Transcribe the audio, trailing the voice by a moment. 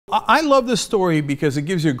I love this story because it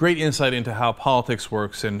gives you a great insight into how politics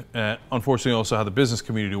works and unfortunately also how the business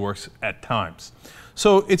community works at times.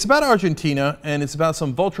 So it's about Argentina, and it's about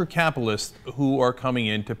some vulture capitalists who are coming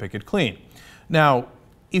in to pick it clean. Now,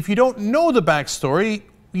 if you don't know the backstory,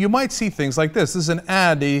 you might see things like this. This is an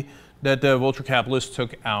ad that the vulture capitalists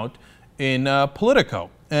took out in Politico,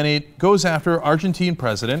 and it goes after Argentine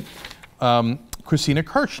president Cristina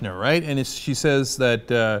Kirchner, right? And she says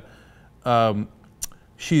that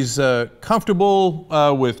she's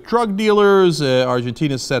comfortable with drug dealers.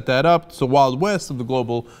 Argentina set that up. It's the Wild West of the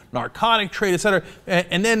global narcotic trade, etc.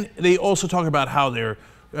 And then they also talk about how they're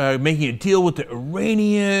making a deal with the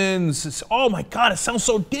Iranians. Oh my God, it sounds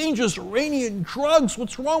so dangerous. Iranian drugs.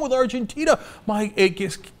 What's wrong with Argentina?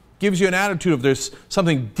 It gives you an attitude of there's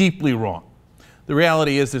something deeply wrong. The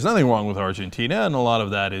reality is there's nothing wrong with Argentina, and a lot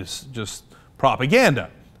of that is just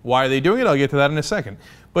propaganda. Why are they doing it? I'll get to that in a second.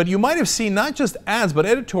 But you might have seen not just ads, but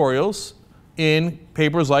editorials in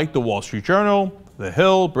papers like the Wall Street Journal, The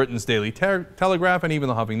Hill, Britain's Daily Telegraph, and even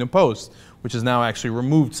the Huffington Post, which has now actually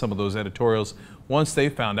removed some of those editorials once they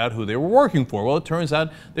found out who they were working for. Well, it turns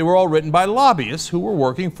out they were all written by lobbyists who were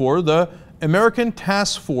working for the American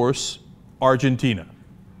Task Force Argentina.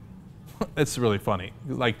 That's really funny.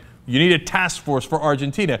 Like, you need a task force for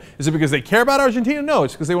Argentina. Is it because they care about Argentina? No,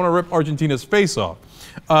 it's because they want to rip Argentina's face off.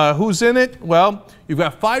 Who's in it? Well, you've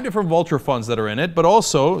got 5 different vulture funds that are in it, but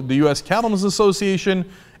also the U.S. Cattlemen's Association,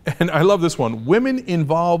 and I love this one, Women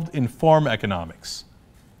Involved in Farm Economics.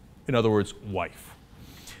 In other words, wife.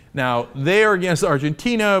 Now, they are against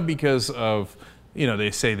Argentina because of,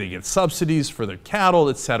 they say they get subsidies for their cattle,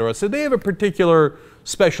 etc. So they have a particular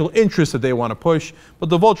special interest that they want to push, but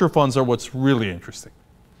the vulture funds are what's really interesting.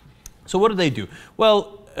 So what do?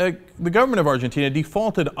 Well, the government of Argentina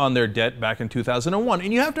defaulted on their debt back in 2001.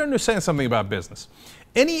 And you have to understand something about business.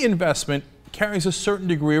 Any investment carries a certain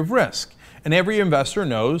degree of risk. And every investor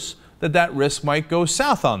knows that that risk might go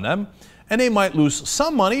south on them. And they might lose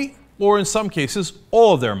some money, or in some cases,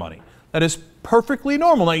 all of their money. That is perfectly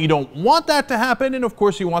normal. Now, you don't want that to happen. And of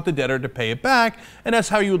course, you want the debtor to pay it back. And that's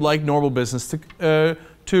how you would like normal business to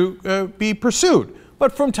be pursued.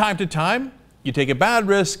 But from time to time, you take a bad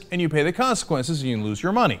risk and you pay the consequences and you lose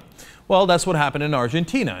your money. Well, that's what happened in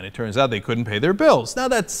Argentina, and it turns out they couldn't pay their bills. Now,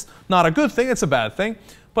 that's not a good thing, it's a bad thing,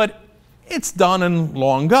 but it's done and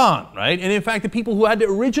long gone, right? And in fact, the people who had the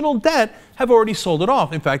original debt have already sold it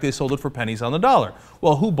off. In fact, they sold it for pennies on the dollar.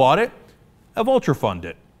 Well, who bought it? A vulture fund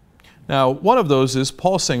did. Now, one of those is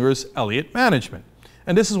Paul Singer's Elliott Management,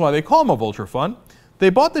 and this is why they call them a vulture fund.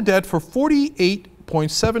 They bought the debt for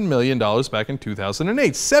 $48.7 million back in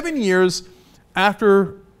 2008, 7 years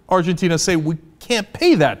after Argentina say we can't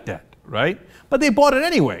pay that debt, right? But they bought it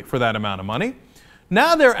anyway for that amount of money.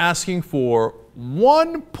 Now they're asking for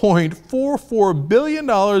 $1.44 billion,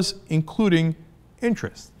 including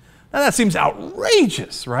interest. Now that seems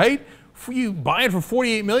outrageous, right? You buy it for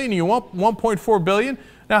 $48 million and you want $1.4 billion.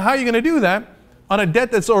 Now how are you going to do that on a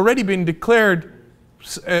debt that's already been declared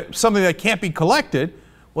something that can't be collected?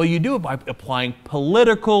 Well, you do it by applying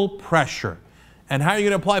political pressure. And how are you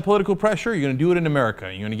going to apply political pressure? You're going to do it in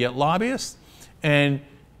America. You're going to get lobbyists. And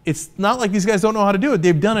it's not like these guys don't know how to do it.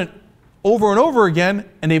 They've done it over and over again,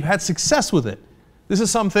 and they've had success with it. This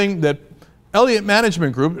is something that Elliott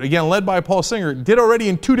Management Group, again led by Paul Singer, did already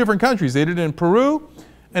in 2 different countries. They did it in Peru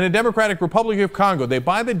and the Democratic Republic of Congo. They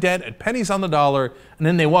buy the debt at pennies on the dollar, and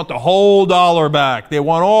then they want the whole dollar back. They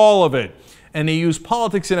want all of it. And they use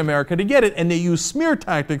politics in America to get it, and they use smear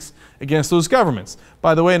tactics against those governments.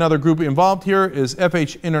 By the way, another group involved here is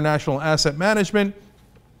FH International Asset Management,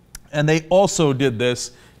 and they also did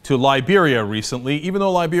this to Liberia recently, even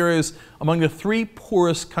though Liberia is among the 3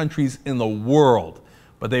 poorest countries in the world.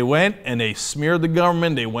 But they went and they smeared the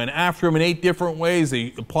government, they went after them in 8 different ways,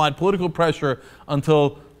 they applied political pressure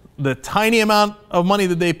until the tiny amount of money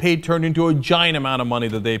that they paid turned into a giant amount of money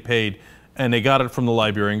that they paid, and they got it from the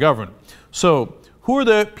Liberian government. So, who are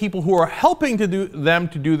the people who are helping to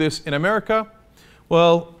do this in America?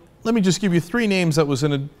 Well, let me just give you 3 names that was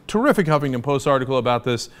in a terrific Huffington Post article about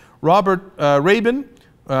this. Robert Rabin,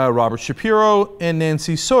 Robert Shapiro, and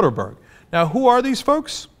Nancy Soderberg. Now, who are these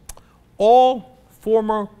folks? All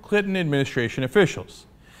former Clinton administration officials.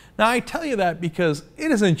 Now, I tell you that because it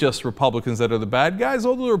isn't just Republicans that are the bad guys,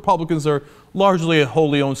 although the Republicans are largely a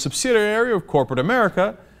wholly owned subsidiary of corporate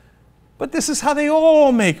America. But this is how they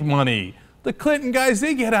all make money. The Clinton guys,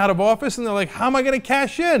 they get out of office and they're like, how am I going to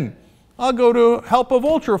cash in? I'll go to help a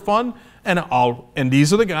vulture fund, and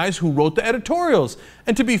these are the guys who wrote the editorials.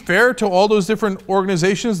 And to be fair to all those different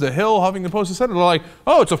organizations, The Hill, Huffington Post, etc., they're like,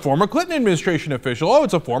 oh, it's a former Clinton administration official. Oh,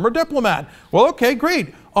 it's a former diplomat. Well, okay,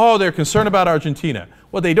 great. Oh, they're concerned about Argentina.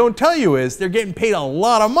 What they don't tell you is they're getting paid a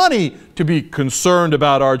lot of money to be concerned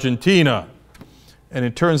about Argentina. And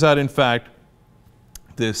it turns out, in fact,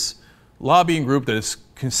 this lobbying group that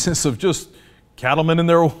consists of just cattlemen and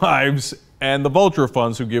their wives and the Vulture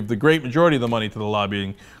funds, who give the great majority of the money to the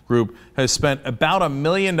lobbying group, has spent about $1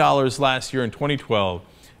 million last year in 2012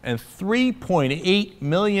 and $3.8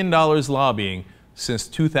 million lobbying since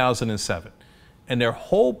 2007. And their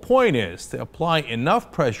whole point is to apply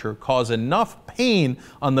enough pressure, cause enough pain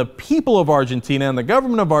on the people of Argentina and the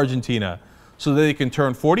government of Argentina so that they can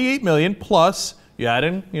turn $48 million plus, you add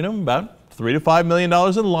in, about $3 to $5 million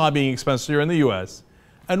in lobbying expenses here in the U.S.,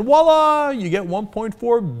 and voila, you get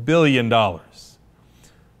 $1.4 billion.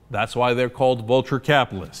 That's why they're called vulture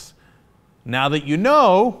capitalists. Now that you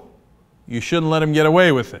know, you shouldn't let them get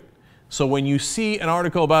away with it. So when you see an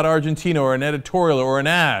article about Argentina or an editorial or an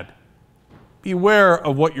ad, beware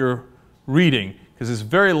of what you're reading, because it's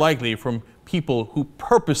very likely from people who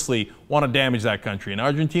purposely want to damage that country. And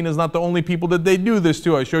Argentina is not the only people that they do this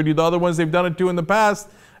to. I showed you the other ones they've done it to in the past,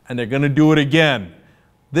 and they're going to do it again.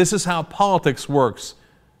 This is how politics works,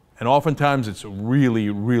 and oftentimes it's really,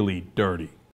 really dirty.